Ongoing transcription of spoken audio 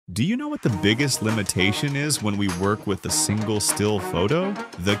Do you know what the biggest limitation is when we work with a single still photo?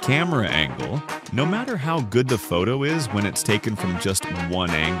 The camera angle. No matter how good the photo is when it's taken from just one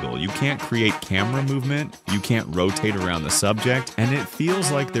angle, you can't create camera movement, you can't rotate around the subject, and it feels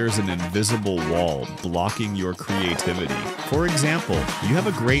like there's an invisible wall blocking your creativity. For example, you have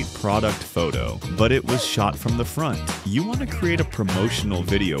a great product photo, but it was shot from the front. You want to create a promotional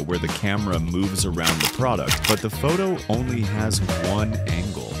video where the camera moves around the product, but the photo only has one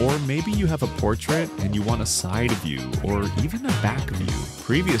angle. Or maybe you have a portrait and you want a side view or even a back view.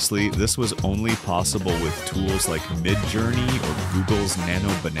 Previously, this was only possible with tools like MidJourney or Google's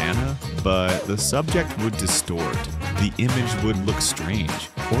Nano Banana, but the subject would distort, the image would look strange,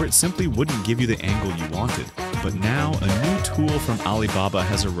 or it simply wouldn't give you the angle you wanted. But now, a new tool from Alibaba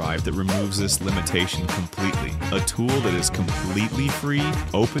has arrived that removes this limitation completely. A tool that is completely free,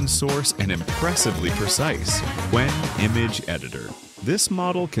 open source, and impressively precise. Gwen Image Editor. This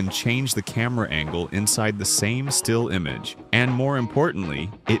model can change the camera angle inside the same still image. And more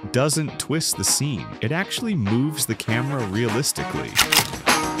importantly, it doesn't twist the scene. It actually moves the camera realistically.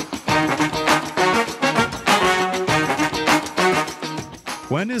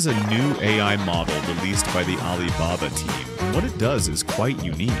 Gwen is a new AI model released by the Alibaba team. What it does is quite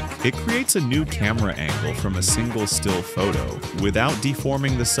unique. It creates a new camera angle from a single still photo without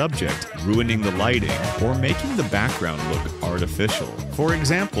deforming the subject, ruining the lighting, or making the background look artificial. For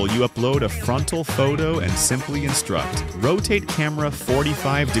example, you upload a frontal photo and simply instruct, rotate camera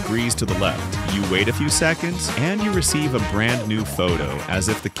 45 degrees to the left. You wait a few seconds, and you receive a brand new photo as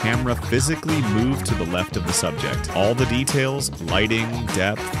if the camera physically moved to the left of the subject. All the details, lighting,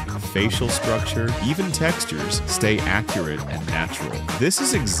 depth, facial structure, even textures stay accurate and natural. This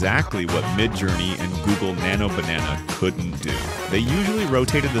is exactly what MidJourney and Google Nano Banana couldn't do. They usually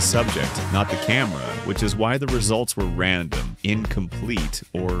rotated the subject, not the camera, which is why the results were random, incomplete,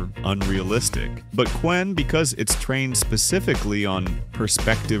 or unrealistic. But Gwen, because it's trained specifically on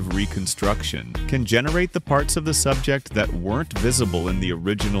perspective reconstruction, can generate the parts of the subject that weren't visible in the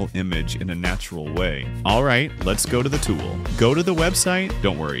original image in a natural way. Alright, let's go to the tool. Go to the website.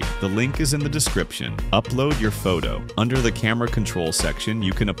 Don't worry, the link is in the description. Upload your photo. Under the camera control section,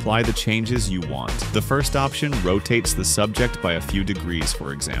 you can apply the changes you want. The first option rotates the subject by a few degrees,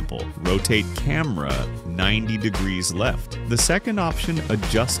 for example. Rotate camera 90 degrees left. The second option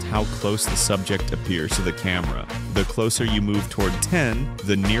adjusts how close the subject appears to the camera. The closer you move toward 10,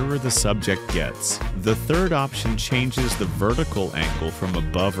 the nearer the subject gets. The third option changes the vertical angle from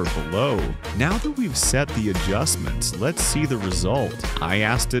above or below. Now that we've set the adjustments, let's see the result. I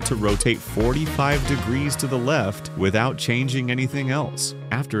asked it to rotate 45 degrees to the left without changing anything else.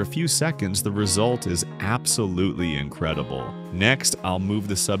 After a few seconds, the result is absolutely incredible. Next, I'll move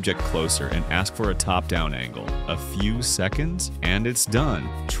the subject closer and ask for a top-down angle. A few seconds, and it's done.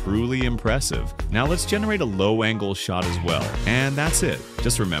 Truly impressive. Now let's generate a low-angle shot as well. And that's it.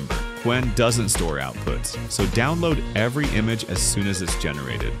 Just remember, Gwen doesn't store outputs, so download every image as soon as it's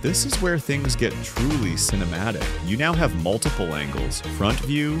generated. This is where things get truly cinematic. You now have multiple angles: front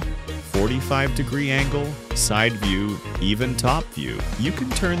view, 45-degree angle, side view, even top view. You can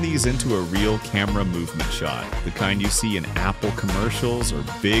turn these into a real camera movement shot, the kind you see in Apple commercials or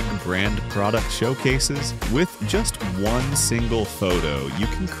big brand product showcases. With just one single photo, you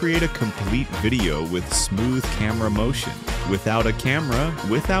can create a complete video with smooth camera motion, without a camera,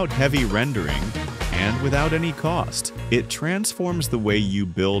 without heavy rendering, and without any cost. It transforms the way you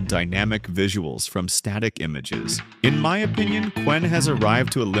build dynamic visuals from static images. In my opinion, Gwen has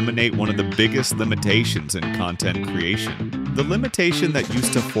arrived to eliminate one of the biggest limitations in content creation. The limitation that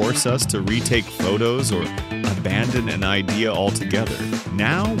used to force us to retake photos or abandon an idea altogether.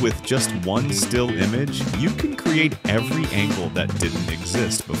 Now, with just one still image, you can create every angle that didn't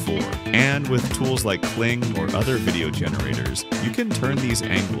exist before. And with tools like Kling or other video generators, you can turn these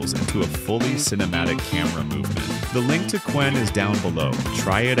angles into a fully cinematic camera movement. The link to Gwen is down below.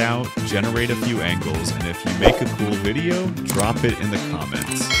 Try it out, generate a few angles, and if you make a cool video, drop it in the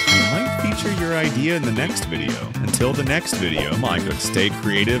comments. I might feature your idea in the next video. Until the next video, my good, stay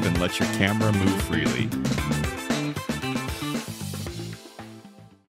creative and let your camera move freely.